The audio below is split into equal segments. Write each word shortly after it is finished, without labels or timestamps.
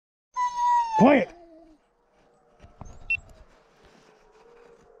Quiet!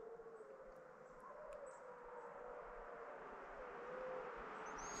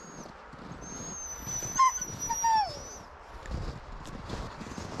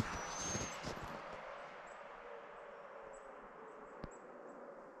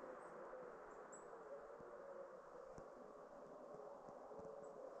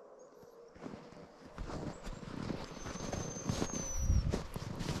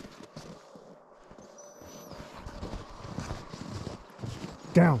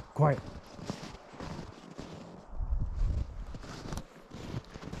 Down, quiet.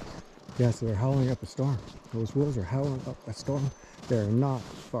 Yeah, so they're howling up a storm. Those wolves are howling up a storm. They're not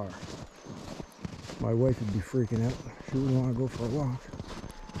far. My wife would be freaking out. She would want to go for a walk.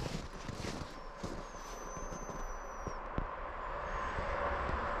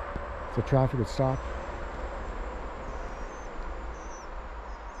 So traffic would stop.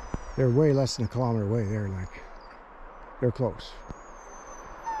 They're way less than a kilometer away. They're close.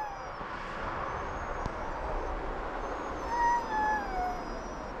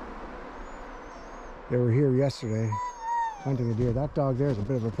 They were here yesterday hunting a deer. That dog there is a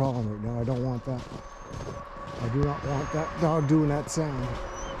bit of a problem right now. I don't want that. I do not want that dog doing that sound.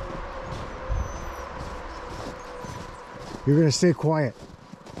 You're gonna stay quiet.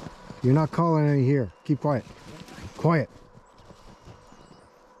 You're not calling any here. Keep quiet. Quiet.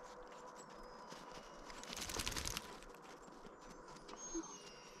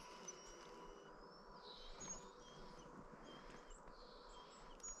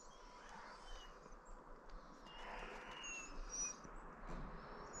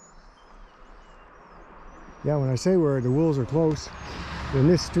 Yeah, when I say where the wolves are close, in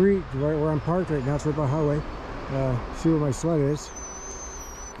this street, right where I'm parked right now, it's right by the highway. See where my sled is?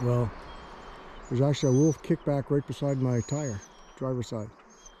 Well, there's actually a wolf kickback right beside my tire, driver's side.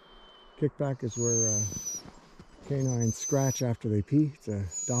 Kickback is where canines scratch after they pee. It's a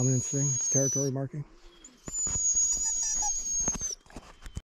dominance thing. It's territory marking.